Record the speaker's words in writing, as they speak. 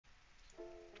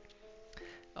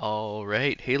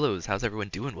Alright, Halos, how's everyone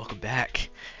doing? Welcome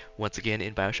back once again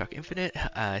in Bioshock Infinite.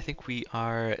 I think we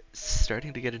are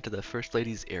starting to get into the First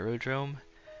Lady's aerodrome,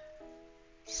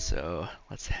 so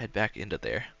let's head back into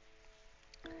there.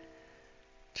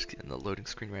 Just getting the loading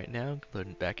screen right now,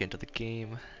 loading back into the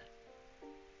game.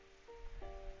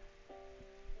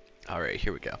 Alright,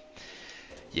 here we go.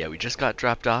 Yeah, we just got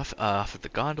dropped off at the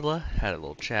gondola, had a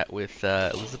little chat with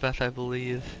Elizabeth, I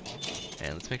believe,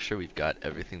 and let's make sure we've got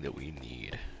everything that we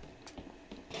need.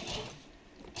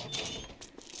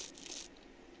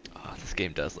 Oh, this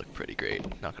game does look pretty great,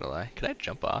 not gonna lie. Can I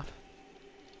jump off?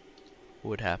 What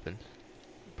would happen?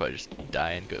 Probably just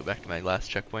die and go back to my last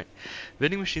checkpoint.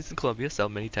 Vending machines in Colombia sell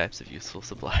many types of useful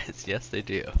supplies. Yes, they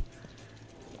do.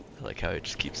 I like how it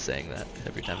just keeps saying that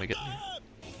every time I get here.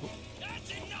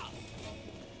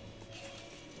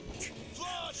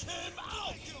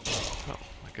 Oh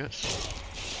my goodness.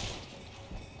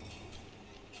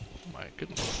 Oh my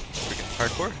goodness. Freaking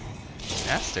hardcore.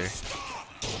 Master.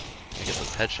 I get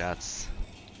those headshots.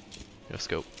 No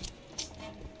scope.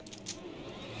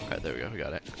 Alright, there we go, we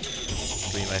got it.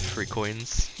 Give me my free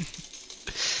coins.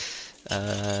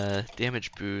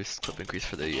 Damage boost, clip increase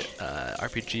for the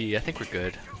RPG. I think we're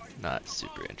good. Not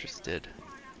super interested.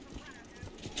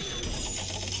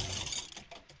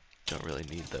 Don't really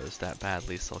need those that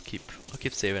badly, so I'll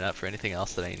keep saving up for anything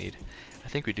else that I need. I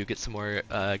think we do get some more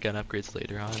gun upgrades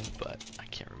later on, but I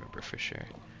can't remember for sure.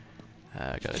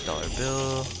 I got a dollar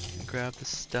bill. Grab the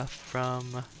stuff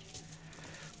from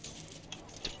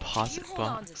deposit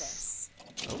box.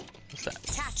 Oh, what's that?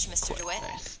 Catch, Mr. DeWitt.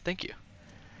 Nice, thank you.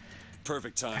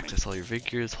 Perfect timing. Access all your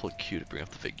figures. Hold Q to bring up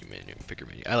the figure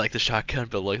menu. I like the shotgun,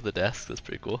 but look at the desk. That's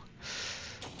pretty cool.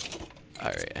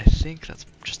 Alright, I think that's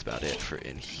just about it for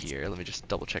in here. Let me just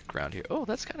double check around here. Oh,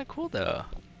 that's kind of cool though.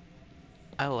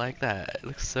 I like that. It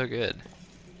looks so good.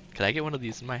 Can I get one of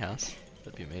these in my house?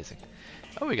 That'd be amazing.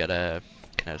 Oh, we got a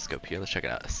kinetoscope here. Let's check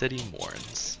it out. A City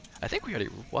Mourns. I think we already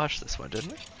watched this one,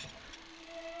 didn't we?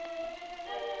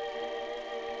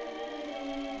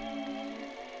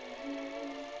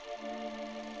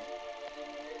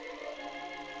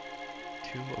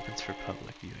 Tomb opens for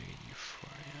public viewing in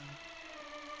Euphoria.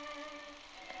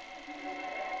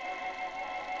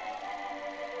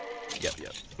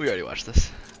 Yep. We already watched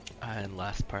this. And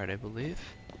last part, I believe.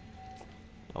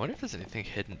 I wonder if there's anything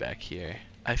hidden back here.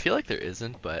 I feel like there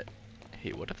isn't, but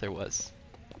hey, what if there was?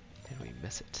 Did we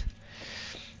miss it?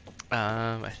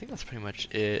 I think that's pretty much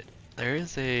it. There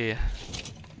is a...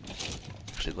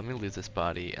 Actually, let me lose this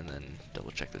body and then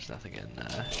double check there's nothing in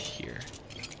here.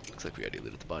 Looks like we already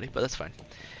looted the body, but that's fine.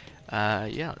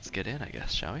 Yeah, let's get in, I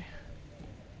guess, shall we?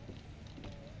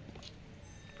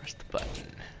 Press the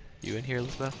button. You in here,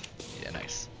 Elizabeth? Yeah,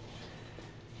 nice.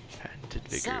 Patented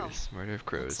vigors, murder of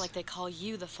crows. Looks like they call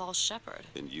you the false shepherd.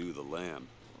 And you the lamb.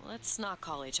 Let's not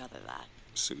call each other that.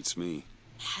 Suits me.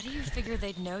 How do you figure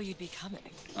they'd know you'd be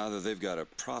coming? Either they've got a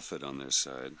prophet on their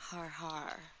side, Har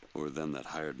har. or them that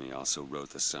hired me also wrote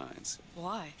the signs.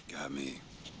 Why? Got me.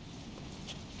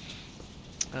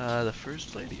 The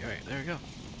First Lady. Alright, there we go.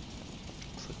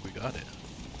 Looks like we got it.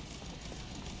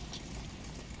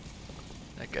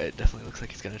 That guy definitely looks like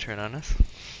he's gonna turn on us.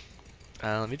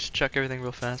 Let me just check everything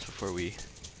real fast before we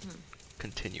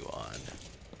continue on.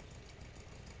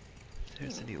 If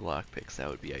there's any lockpicks, that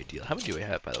would be ideal. How many do we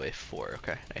have, by the way? 4.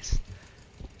 Okay, nice.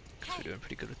 We're doing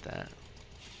pretty good with that.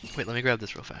 Wait, let me grab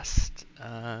this real fast.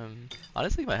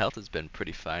 Honestly, my health has been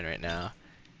pretty fine right now.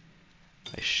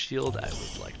 My shield I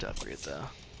would like to upgrade, though.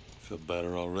 Feel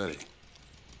better already.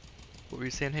 What were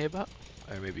you saying, hey, about?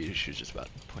 Or maybe you should just about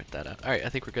point that out. Alright, I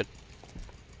think we're good.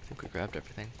 I think we grabbed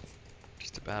everything.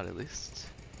 Just about, at least.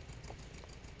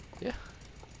 Yeah.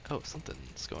 Oh,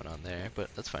 something's going on there,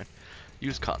 but that's fine.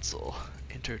 Use console.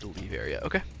 Enter to leave area.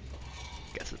 Okay.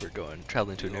 Guess that we're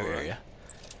traveling to a new area.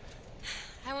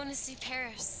 I want to see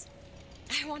Paris.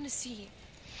 I want to see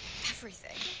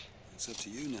everything. It's up to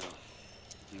you now.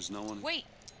 There's no one... Wait,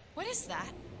 what is that?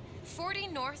 40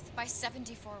 north by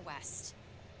 74 west.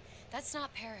 That's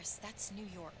not Paris, that's New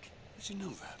York. How'd you know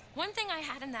that? One thing I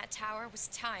had in that tower was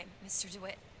time, Mr.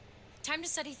 DeWitt. Time to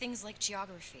study things like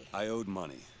geography. I owed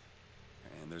money.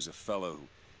 And there's a fellow who...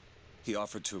 He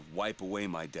offered to wipe away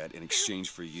my debt in exchange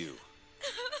for you.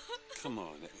 Come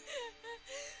on.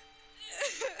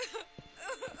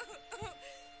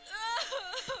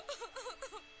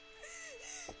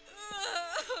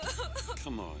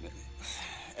 Come on.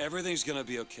 Everything's gonna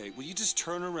be okay. Will you just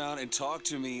turn around and talk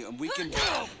to me and we can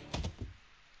go?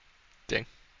 Dang.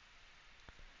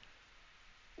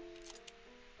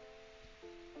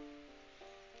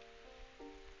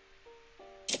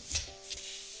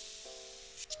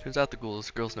 Turns out the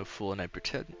girl's no fool, and I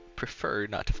prefer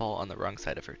not to fall on the wrong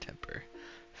side of her temper.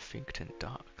 Finkton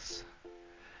Docks.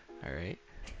 Alright.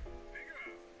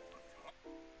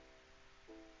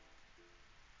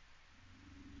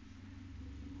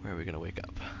 Where are we gonna wake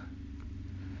up?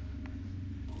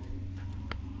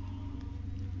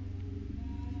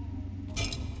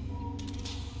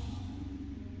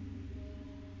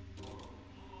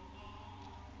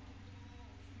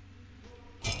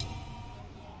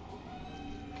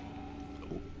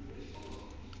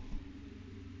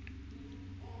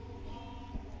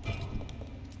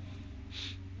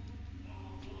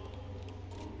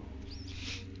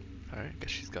 Alright, guess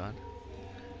she's gone.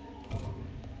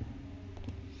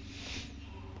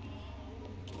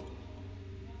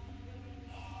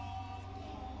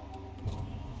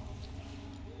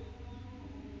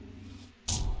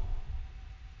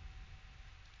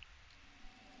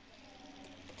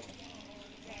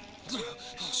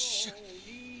 Oh, shit.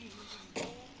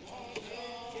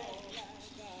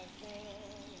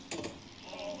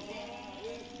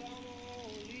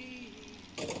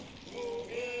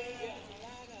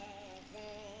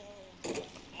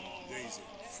 Daisy,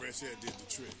 fresh air did the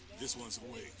trick. This one's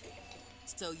awake.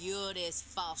 So you're this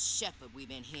false shepherd we've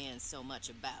been hearing so much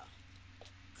about.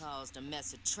 Caused a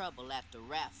mess of trouble at the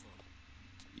raffle.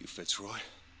 You Fitzroy?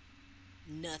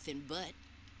 Nothing but.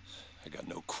 I got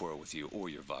no quarrel with you or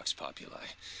your Vox Populi.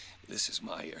 This is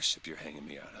my airship you're hanging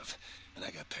me out of, and I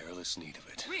got perilous need of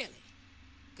it. Really?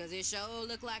 Cause it sure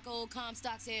look like old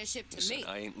Comstock's airship to Listen, me.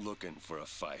 I ain't looking for a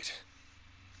fight.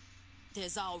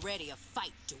 There's already a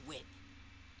fight to win.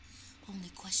 Only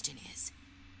question is,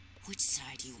 which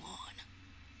side you on?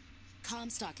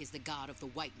 Comstock is the god of the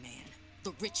white man,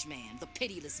 the rich man, the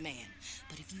pitiless man.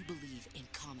 But if you believe in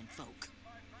common folk,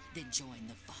 then join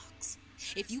the Vox.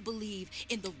 If you believe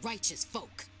in the righteous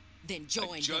folk, then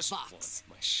join the Vox. Want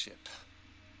my ship.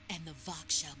 And the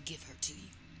Vox shall give her to you.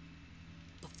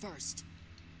 But first,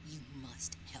 you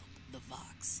must help the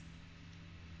Vox.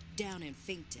 Down in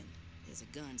Finkton, there's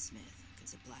a gunsmith who can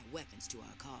supply weapons to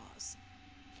our cause.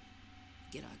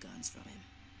 Get our guns from him,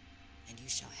 and you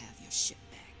shall have your ship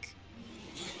back.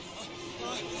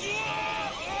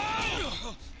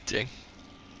 Dang.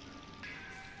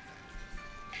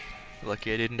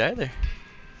 Lucky I didn't die there.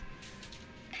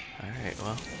 Alright,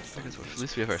 well, I guess at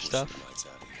least we have our stuff.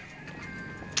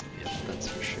 Yep, that's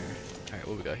for sure. Alright,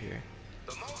 what we got here?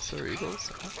 The most Cerebrals?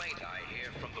 common complaint I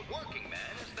hear from the working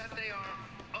man is that they are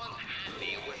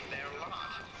unhappy with their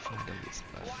lot.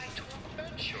 Why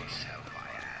torment yourself, I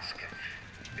ask?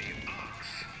 The ox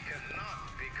cannot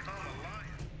become a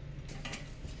lion.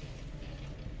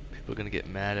 People gonna get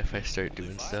mad if I start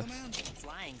doing stuff.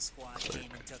 Flying squad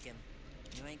came and took him.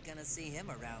 You ain't gonna see him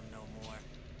around no more.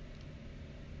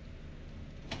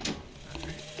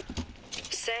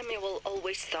 Samuel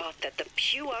always thought that the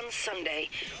pew on Sunday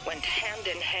went hand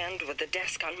in hand with the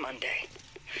desk on Monday.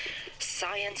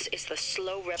 Science is the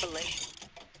slow revelation.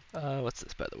 What's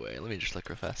this, by the way? Let me just look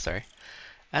real fast, sorry.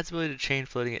 Adds ability to chain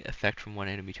floating effect from one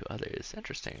enemy to others.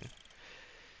 Interesting.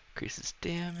 Increases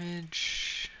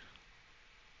damage.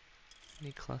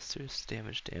 Any clusters?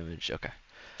 Damage. Okay.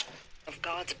 Of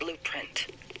God's blueprint.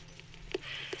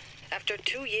 After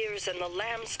 2 years in the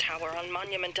Lamb's Tower on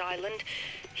Monument Island,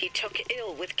 he took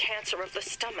ill with cancer of the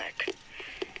stomach.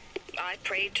 I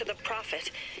prayed to the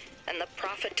prophet, and the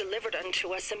prophet delivered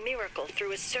unto us a miracle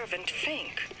through his servant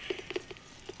Fink.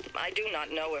 I do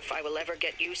not know if I will ever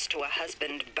get used to a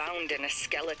husband bound in a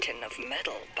skeleton of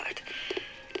metal, but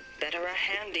better a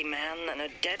handy man than a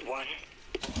dead one.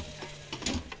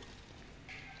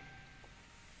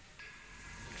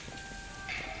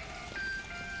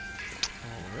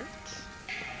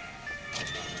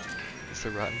 A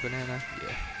rotten banana?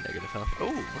 Yeah, negative health.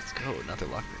 Oh, let's go. Another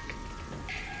lockpick.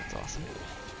 That's awesome.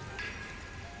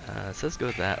 It says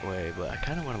go that way, but I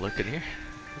kind of want to look in here.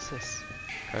 What's this?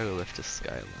 Cargo lift to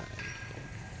Skyline.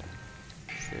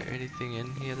 Is there anything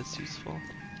in here that's useful?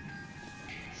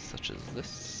 Such as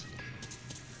this?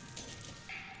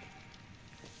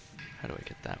 How do I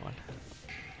get that one?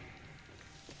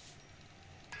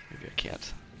 Maybe I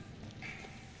can't.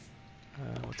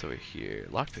 What's over here?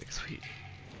 Lockpick, sweet.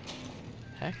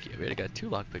 Heck yeah, we already got 2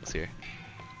 lockpicks here.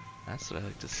 That's what I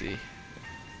like to see.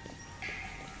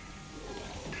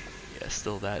 Yeah,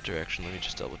 still that direction. Let me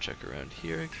just double check around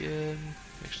here again.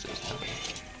 Make sure there's nothing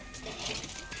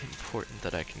important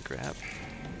that I can grab.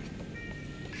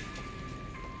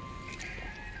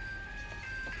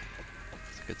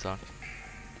 It's a good song.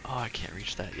 Oh, I can't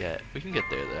reach that yet. We can get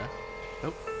there though.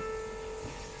 Nope.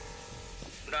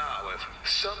 Now, if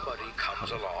somebody comes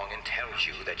along and tells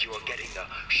you that you are getting the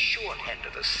short end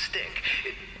of the stick,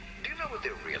 do you know what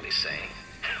they're really saying?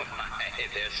 Why,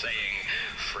 they're saying,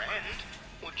 friend,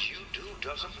 what you do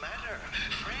doesn't matter.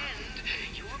 Friend,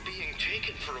 you're being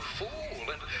taken for a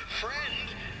fool. And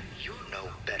friend, you're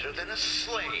no better than a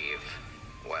slave.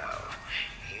 Well,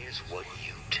 here's what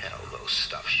you tell those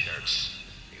stuffed shirts.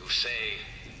 You say,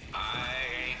 I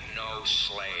ain't no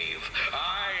slave.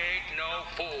 I ain't no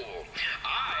fool.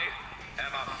 I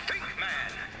am a think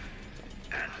man.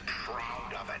 And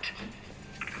proud of it.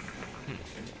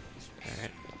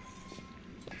 Alright.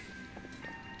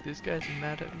 These guys are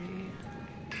mad at me.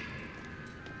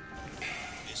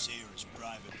 This here is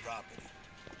private property.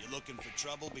 You're looking for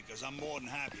trouble because I'm more than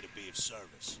happy to be of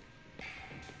service.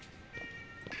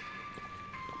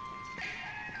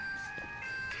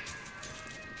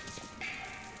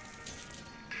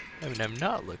 I mean, I'm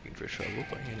not looking for trouble,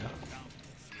 but you know.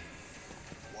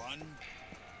 1,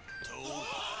 2.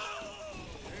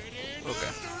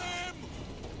 Okay.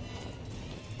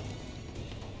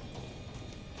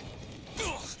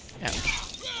 Ouch.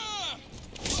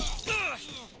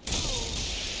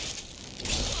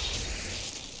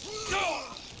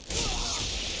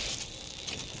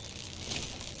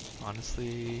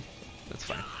 Honestly, that's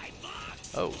fine.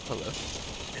 Oh, hello.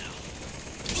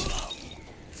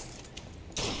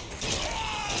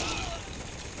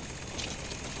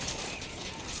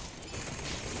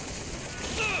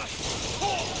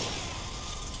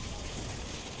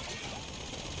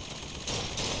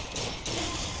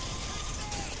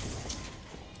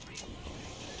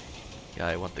 Yeah,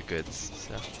 I want the goods,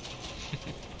 so.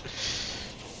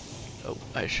 Oh,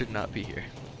 I should not be here.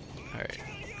 Alright,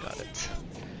 got it.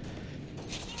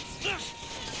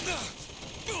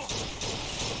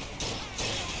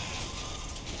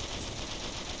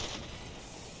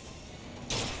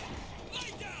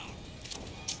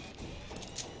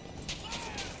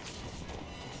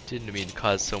 Didn't mean to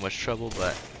cause so much trouble,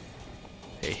 but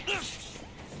hey,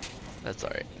 that's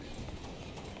alright.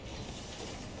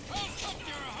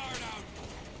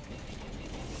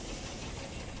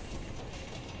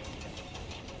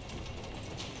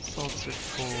 Salts are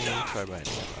full, carbine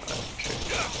ammo, sure.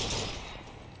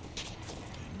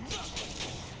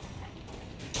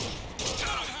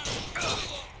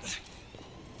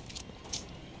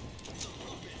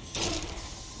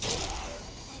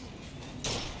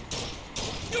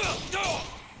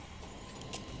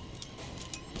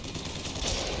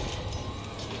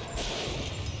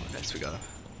 Nice, we got a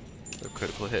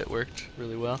critical hit, worked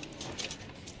really well.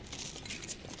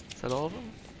 Is that all of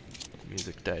them?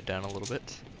 Music died down a little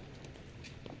bit.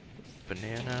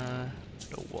 Banana,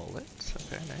 no wallet,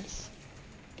 okay, nice.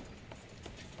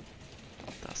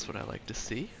 That's what I like to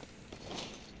see.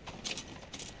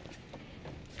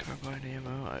 Carbine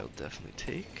ammo, I'll definitely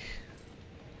take.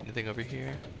 Anything over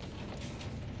here?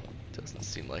 Doesn't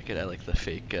seem like it. I like the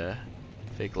fake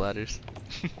ladders.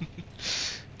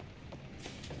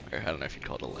 Or I don't know if you'd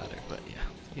call it a ladder, but yeah,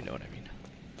 you know what I mean.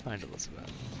 Find Elizabeth.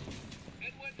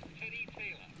 Edward Teddy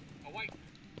Taylor, a white.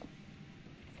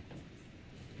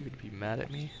 You would be mad at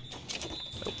me?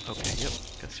 Oh, okay, yep,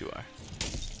 guess you are.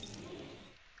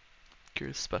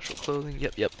 Gears special clothing,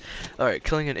 yep. Alright,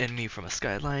 killing an enemy from a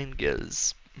skyline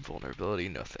gives vulnerability,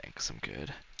 no thanks, I'm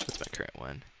good. What's my current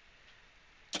one?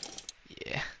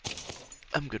 Yeah,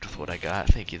 I'm good with what I got,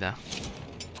 thank you though.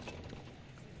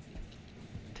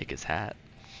 Take his hat.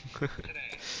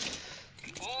 Today.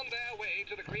 On their way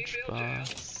to the Greenville jail.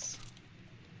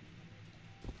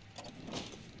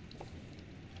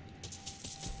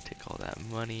 Take all that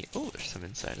money. Oh, there's some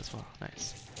inside as well.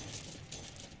 Nice.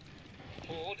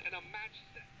 Hold and a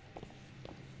matchstick.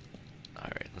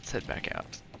 Alright, let's head back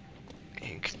out.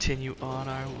 And continue on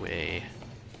our way.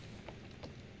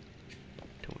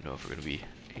 Don't know if we're going to be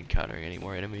encountering any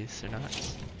more enemies or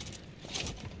not.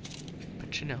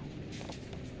 But you know.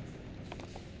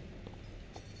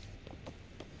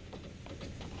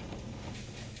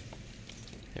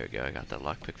 There we go, I got that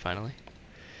lockpick finally.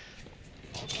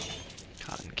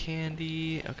 Cotton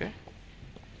candy, okay.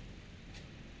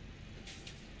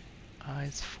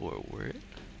 Eyes forward.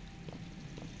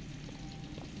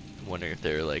 I'm wondering if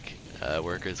there are like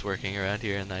workers working around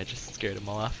here and I just scared them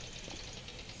all off.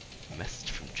 Message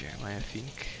from Jeremiah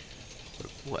Fink.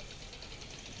 What?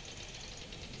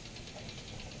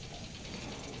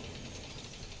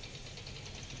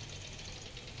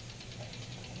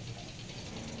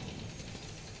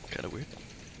 Kinda weird.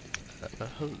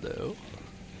 Hello.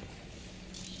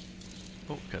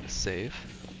 Oh, gotta save.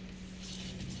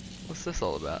 What's this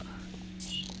all about?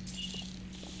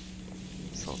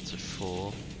 Salts are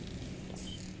full.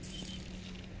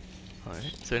 Alright,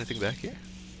 is there anything back here?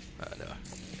 No.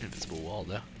 Invisible wall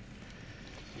though.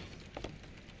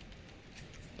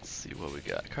 Let's see what we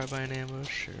got. Carbine ammo,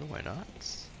 sure, why not?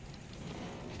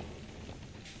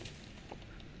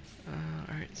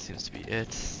 Alright, seems to be it.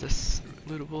 Is this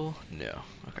lootable? No.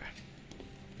 Okay.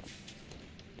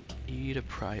 E to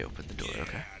pry open the door, Get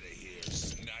okay. out of here,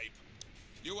 snipe.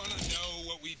 You wanna know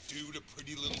what we do to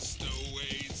pretty little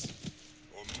stowaways?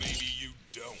 Or maybe you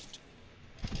don't.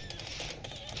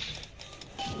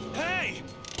 Hey!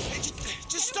 Hey,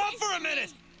 just stop for a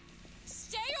minute!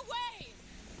 Stay away!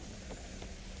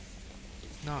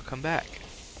 No, come back.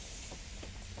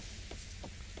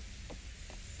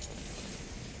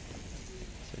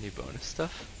 Is there any bonus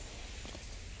stuff?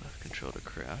 Left control to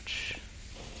crouch.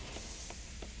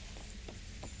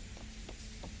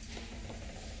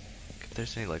 If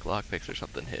there's any like lockpicks or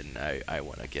something hidden, I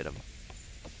want to get them.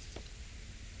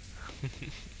 I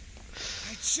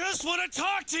just want to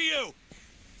talk to you!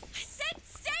 I said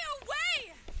stay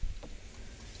away!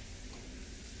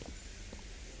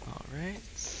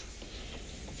 Alright.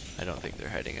 I don't think they're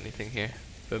hiding anything here,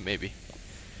 but maybe.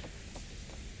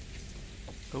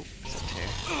 Oh, there's a tear.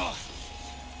 Ugh.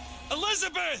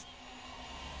 Elizabeth!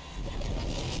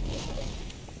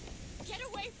 Get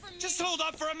away from me! Just hold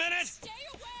up for a minute! Stay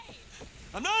away!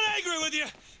 I'm not angry with you!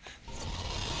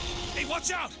 Hey,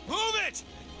 watch out! Move it!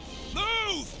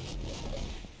 Move!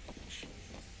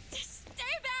 Just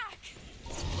stay back!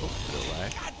 Oh, still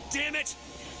alive. God damn it!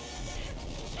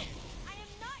 I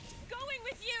am not going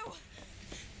with you!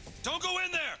 Don't go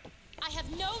in there! I have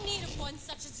no need of one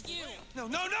such as you! No,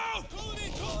 no, no! Call it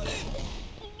in, call it in!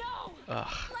 No!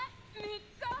 Ugh. Let me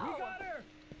go!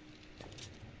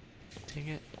 Dang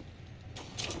it.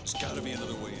 There's gotta be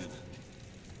another way in.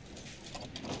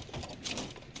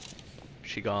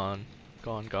 She gone.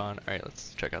 Gone. Alright,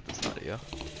 let's check out this audio.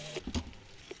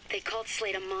 They called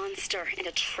Slade a monster and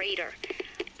a traitor.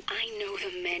 I know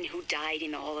the men who died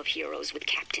in the Hall of Heroes with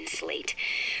Captain Slate.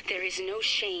 There is no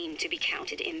shame to be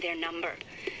counted in their number.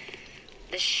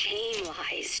 The shame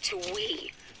lies to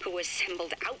we who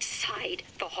assembled outside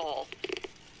the hall.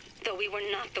 Though we were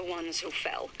not the ones who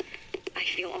fell, I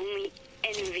feel only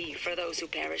envy for those who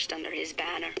perished under his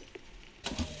banner. I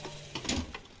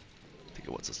think it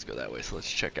wants us to go that way, so let's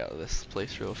check out this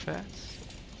place real fast.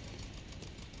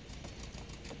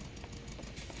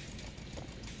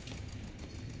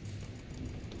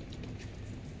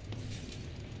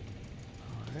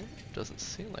 Alright, doesn't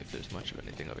seem like there's much of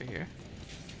anything over here.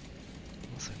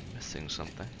 Unless I'm missing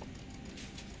something.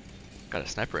 Got a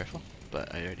sniper rifle,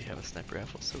 but I already have a sniper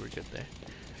rifle, so we're good there.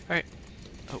 Alright.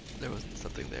 Oh, there wasn't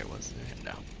something there, was there?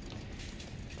 No.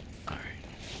 Alright.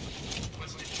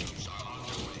 Troops are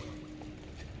underway.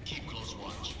 Keep close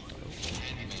watch.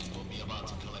 Handyman will be about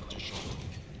to collect your shoulder.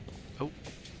 Oh.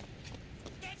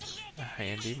 A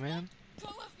handyman? Go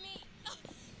of me!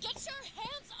 Get your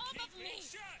hands off of me!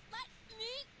 Let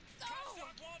me go!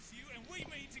 Comstock wants you, and we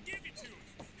mean to give it to him.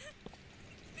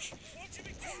 Won't you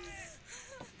be quiet?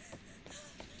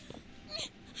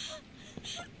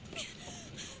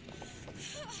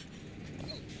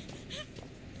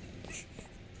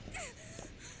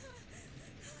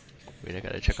 Wait, I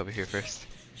gotta check over here first.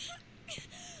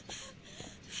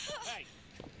 Hey,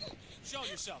 show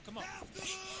yourself, come on.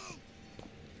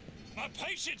 My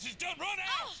patience is done run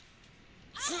out!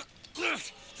 Send her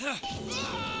up!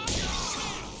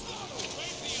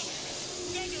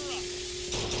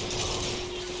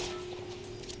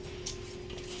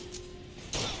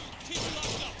 Keep her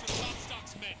locked up till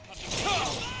Comstock's men come to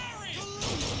Larry!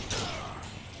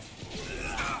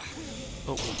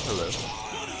 Oh, hello.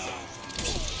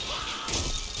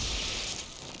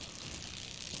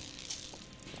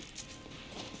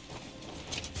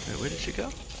 Wait, where did she go?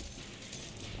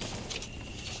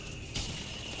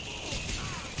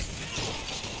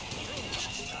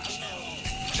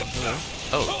 Hello?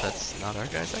 Oh, that's not our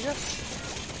guys, I guess?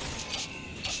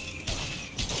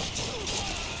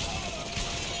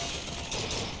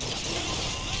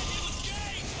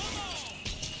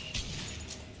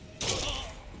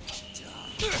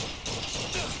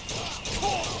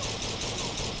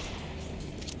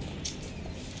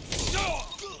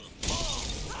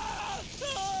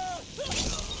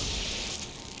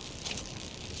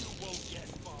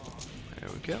 There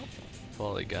we go.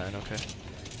 Volley gun, okay.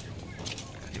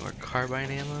 Any more carbine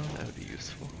ammo? That would be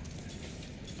useful.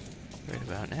 Right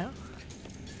about now.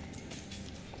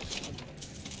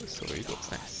 The sword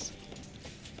looks nice.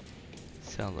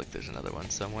 Sounds like there's another one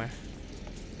somewhere.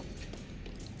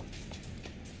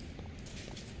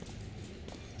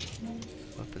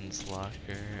 Weapons locker.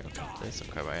 Okay, there's some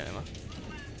carbine ammo.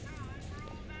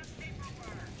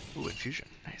 Ooh, infusion.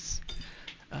 Nice.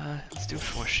 Let's do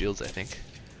 4 shields, I think.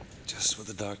 Just what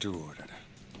the doctor ordered.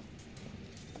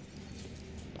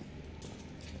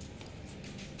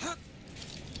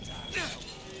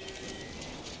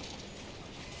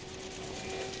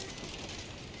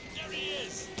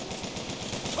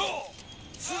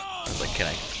 Can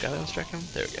I Skyline strike him?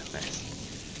 There we go, nice.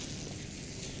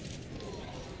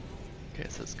 Okay,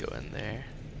 so let's go in there.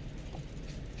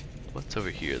 What's over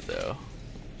here though?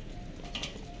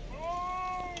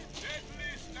 Oh,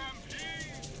 deadly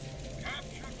stampede!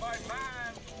 Captured by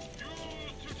man,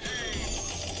 used today.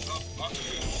 The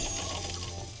bucket.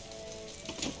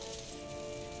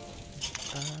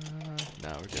 No,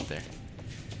 we're good there.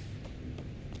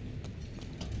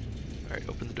 Alright,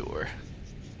 open the door.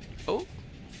 Oh!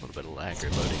 A little bit of lag or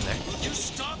loading there. Will you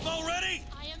stop already?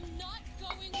 I am not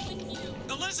going with you.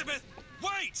 Elizabeth,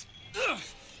 wait!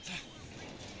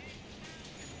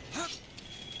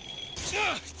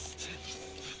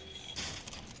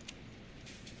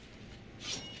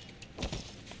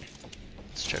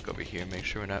 Let's check over here, make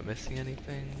sure we're not missing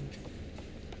anything.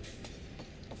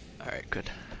 Alright, good.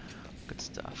 Good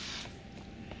stuff.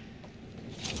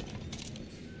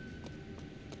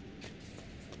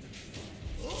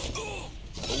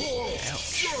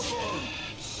 Ouch.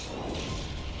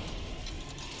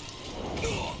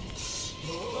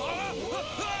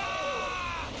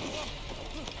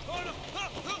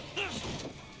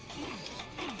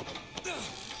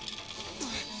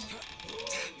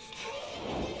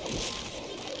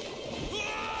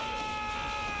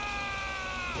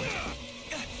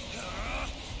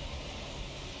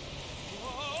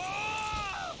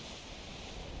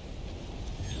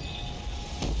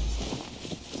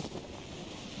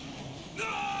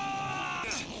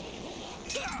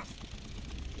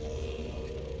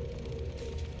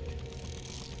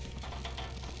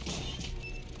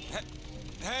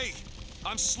 Hey,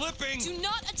 I'm slipping! Do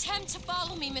not attempt to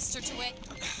follow me, Mr. DeWitt.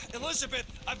 Elizabeth,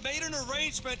 I've made an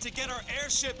arrangement to get our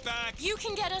airship back. You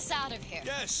can get us out of here.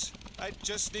 Yes, I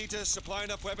just need to supply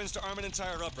enough weapons to arm an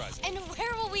entire uprising. And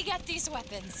where will we get these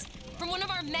weapons? From one of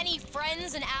our many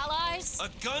friends and allies? A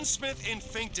gunsmith in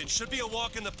Finkton should be a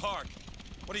walk in the park.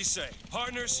 What do you say,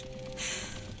 partners?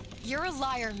 You're a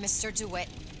liar, Mr. DeWitt.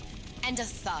 And a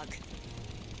thug.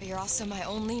 But you're also my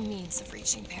only means of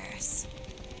reaching Paris.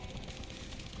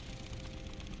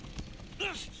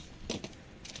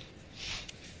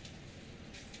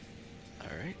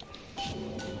 Alright.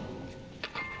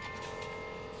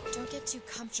 Don't get too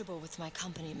comfortable with my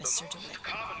company, Mr. DeWitt.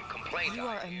 Common complaint You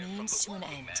are I a hear from means the to an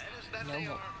working end. man is that No they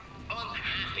more. are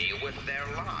unhappy with their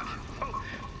lot. Oh,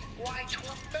 why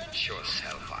torment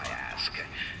yourself, I ask?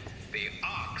 The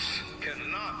ox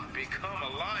cannot become a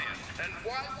lion, and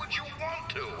why would you want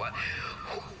to?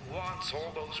 Who wants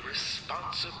all those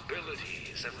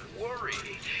responsibilities and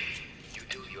worry? You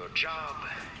do your job,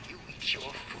 you eat your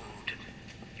food,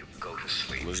 you go to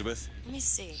sleep. Elizabeth? Let me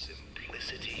see.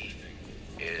 Simplicity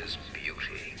is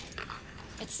beauty.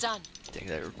 It's done. Dang,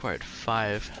 that required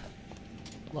 5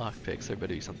 lockpicks. There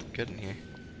better be something good in here.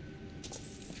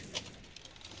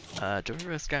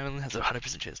 Dover Skyline has a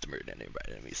 100% chance to murder nearby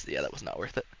enemies. Yeah, that was not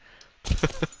worth it.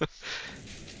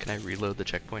 Can I reload the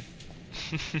checkpoint?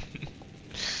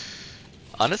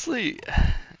 Honestly,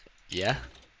 yeah.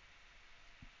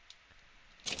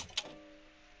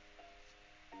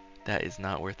 That is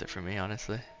not worth it for me,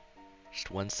 honestly. Just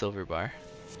 1 silver bar.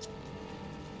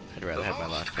 I'd rather have my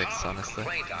lockpicks, honestly. The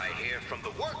complaint I hear from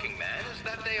the working man is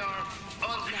that they are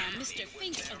unhappy. Now, Mr.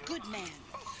 Fink's a good man.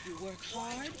 You work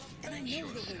hard, and I know you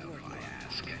will work hard.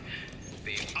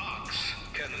 The ox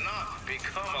cannot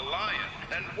become a lion,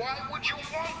 and why would you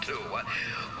want to?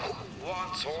 Who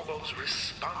wants all those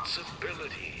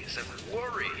responsibilities and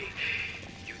worry?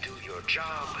 You do your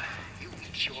job, you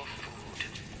eat your food,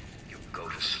 you go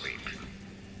to sleep.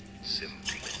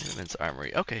 Simply. Women's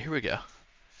armory. Okay, here we go.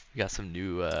 We got some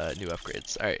new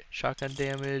upgrades. All right, shotgun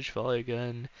damage, volley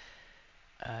gun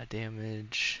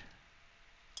damage,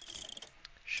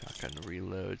 shotgun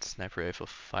reload, sniper rifle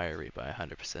fire rate by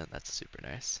 100%. That's super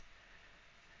nice.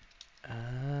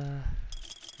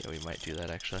 Yeah, we might do that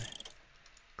actually.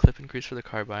 Clip increase for the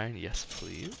carbine, yes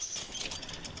please.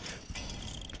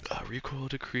 Recoil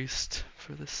decreased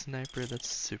for the sniper. That's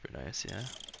super nice. Yeah.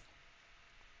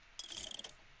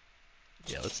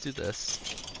 Yeah, let's do this.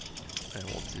 And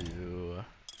we'll do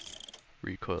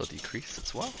recoil decrease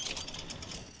as well.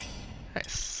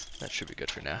 Nice. That should be good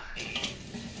for now.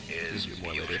 We'll do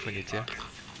more later if we need to.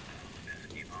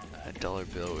 Dollar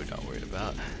bill we're not worried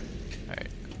about.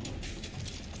 Alright.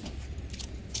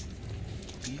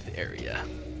 Leave area.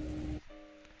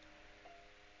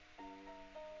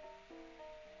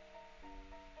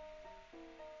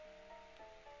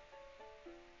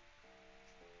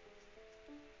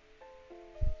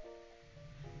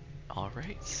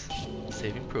 Alright,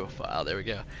 saving profile, there we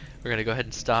go. We're gonna go ahead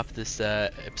and stop this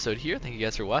episode here. Thank you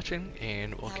guys for watching,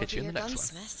 and we'll catch you in the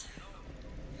next one.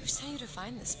 Who sent you to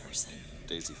find this person?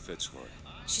 Daisy Fitzroy.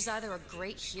 She's either a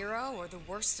great hero or the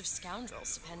worst of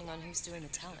scoundrels, depending on who's doing the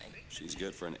telling. She's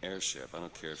good for an airship. I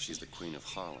don't care if she's the Queen of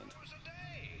Holland.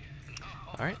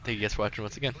 Alright, thank you guys for watching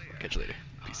once again. Catch you later.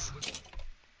 Peace.